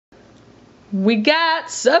We got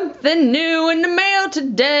something new in the mail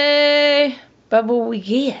today. But what we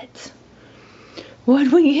get?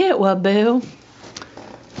 What'd we get, Waboo?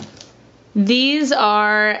 These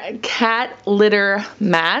are cat litter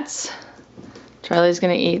mats. Charlie's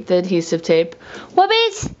gonna eat the adhesive tape.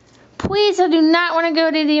 Wubbies, please, I do not want to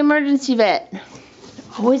go to the emergency vet.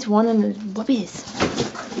 Always wanting the wubbies.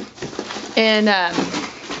 And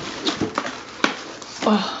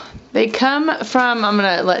they come from, I'm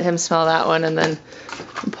gonna let him smell that one and then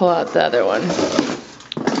pull out the other one.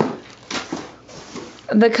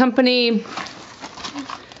 The company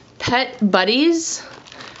Pet Buddies.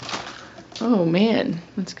 Oh man,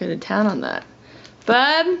 let's go to town on that.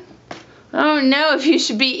 Bub, I don't know if you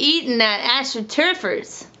should be eating that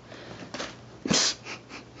Astroturfers.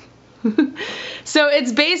 So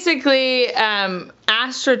it's basically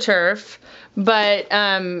Astroturf, but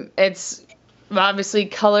it's obviously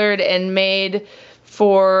colored and made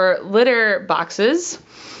for litter boxes.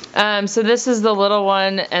 So this is the little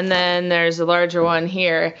one, and then there's a larger one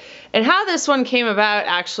here. And how this one came about,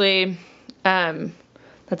 actually,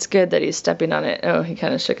 that's good that he's stepping on it. Oh, he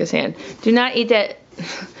kind of shook his hand. Do not eat that.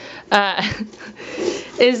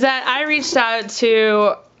 Is that I reached out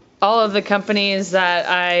to all of the companies that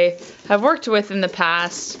I have worked with in the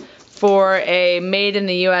past for a Made in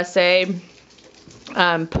the USA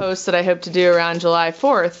post that I hope to do around July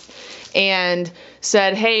 4th, and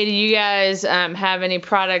said, hey, do you guys have any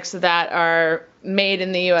products that are made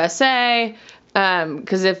in the USA?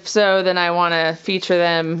 Because if so, then I want to feature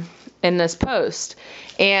them in this post.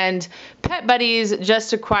 And Pet Buddies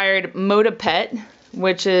just acquired Modapet,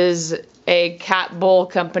 which is a cat bowl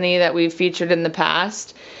company that we've featured in the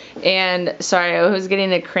past. And sorry, I was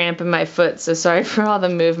getting a cramp in my foot, so sorry for all the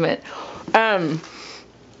movement.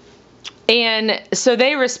 And so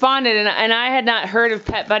they responded, and I had not heard of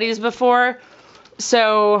Pet Buddies before.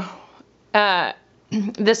 So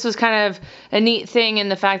this was kind of a neat thing in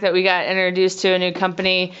the fact that we got introduced to a new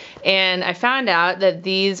company, and I found out that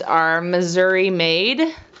these are Missouri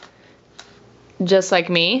made, just like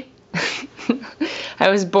me. I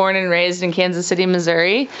was born and raised in Kansas City,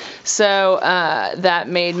 Missouri, so that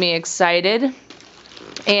made me excited.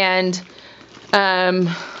 And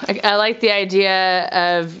I like the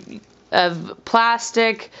idea of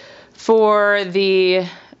plastic for the,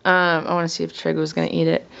 I want to see if Trig was going to eat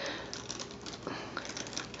it,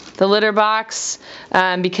 the litter box,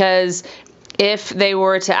 because if they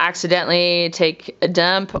were to accidentally take a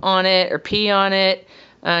dump on it or pee on it,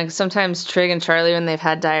 sometimes Trig and Charlie, when they've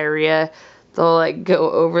had diarrhea, they'll like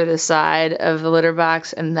go over the side of the litter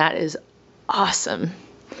box, and that is awesome.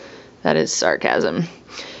 That is sarcasm.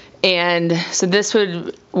 And so this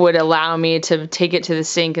would allow me to take it to the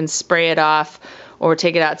sink and spray it off, or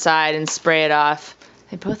take it outside and spray it off.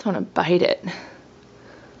 They both want to bite it.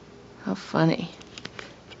 How funny.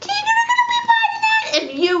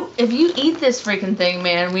 If you eat this freaking thing,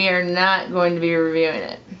 man, we are not going to be reviewing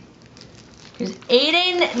it. Because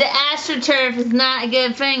eating the Astroturf is not a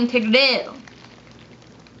good thing to do.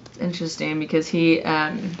 It's interesting because they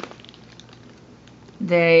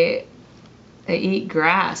eat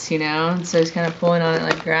grass, you know, so he's kind of pulling on it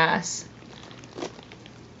like grass.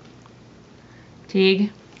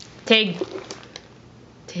 Teague.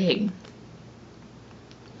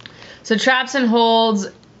 So traps and holds,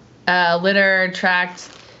 litter, tracked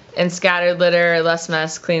and scattered litter, less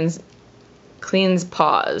mess, cleans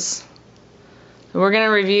paws. So we're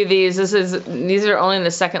gonna review these. These are only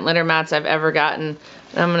the second litter mats I've ever gotten.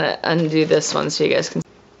 And I'm gonna undo this one so you guys can.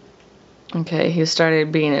 Okay, he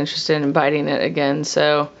started being interested in biting it again.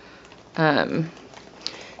 So,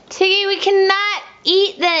 Tiggy, we cannot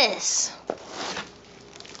eat this.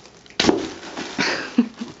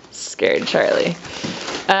 Scared Charlie.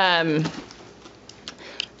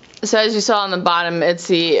 So as you saw on the bottom, it's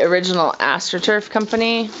the original Astroturf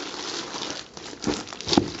company.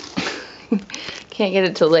 Can't get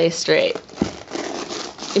it to lay straight.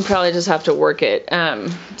 You probably just have to work it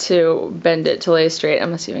to bend it to lay straight. I'm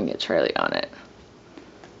gonna see if I can get Charlie on it.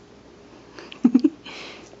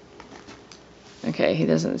 Okay, he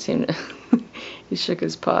doesn't seem to. He shook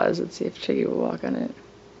his paws. Let's see if Chiggy will walk on it.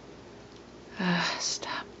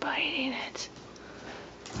 Stop biting it.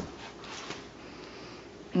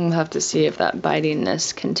 We'll have to see if that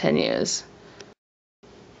bitingness continues.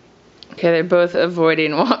 Okay, they're both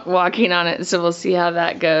avoiding walking on it, so we'll see how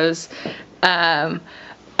that goes.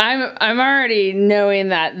 I'm already knowing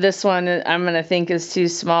that this one I'm gonna think is too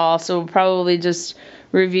small, so we'll probably just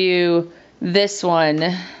review this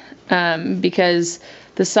one because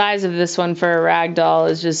the size of this one for a ragdoll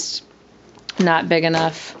is just not big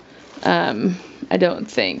enough. I don't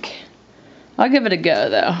think. I'll give it a go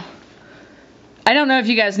though. I don't know if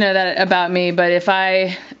you guys know that about me, but if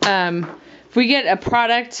we get a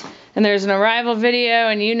product and there's an arrival video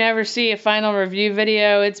and you never see a final review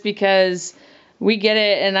video, it's because we get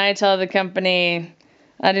it and I tell the company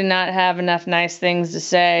I do not have enough nice things to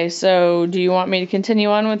say, so do you want me to continue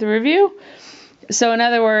on with the review? So in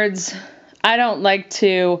other words, I don't like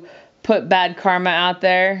to put bad karma out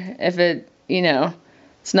there if it, you know,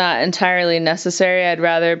 it's not entirely necessary. I'd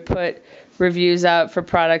rather put reviews out for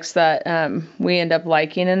products that we end up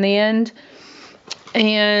liking in the end.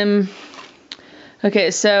 And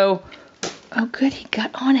okay, so oh good, he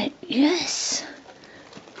got on it. Yes.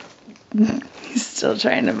 He's still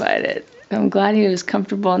trying to bite it. I'm glad he was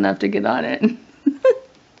comfortable enough to get on it. Guys,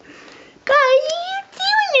 what are you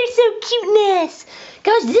doing? You're so cuteness.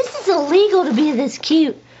 Guys, this is illegal to be this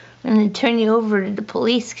cute. I'm going to turn you over to the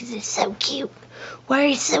police because it's so cute. Why are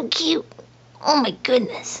you so cute? Oh my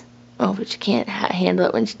goodness. Oh, but you can't handle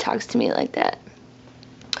it when she talks to me like that.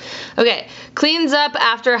 Okay, cleans up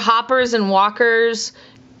after hoppers and walkers.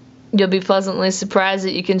 You'll be pleasantly surprised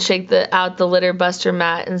that you can shake out the litter buster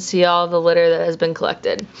mat and see all the litter that has been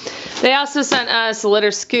collected. They also sent us a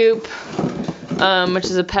litter scoop, which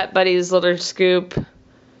is a Pet Buddies litter scoop.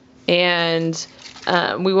 And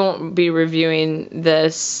we won't be reviewing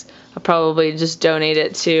this. I'll probably just donate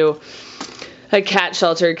it to a cat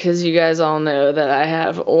shelter because you guys all know that I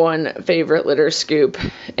have one favorite litter scoop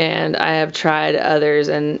and I have tried others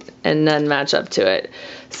and none match up to it.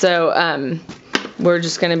 So we're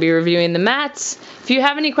just going to be reviewing the mats. If you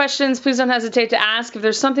have any questions, please don't hesitate to ask. If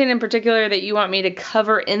there's something in particular that you want me to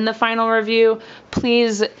cover in the final review,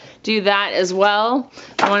 please do that as well.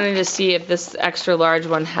 I wanted to see if this extra large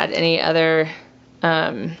one had any other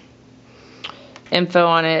info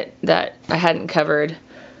on it that I hadn't covered.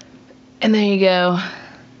 And there you go.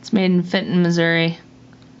 It's made in Fenton, Missouri.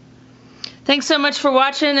 Thanks so much for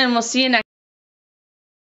watching, and we'll see you next time.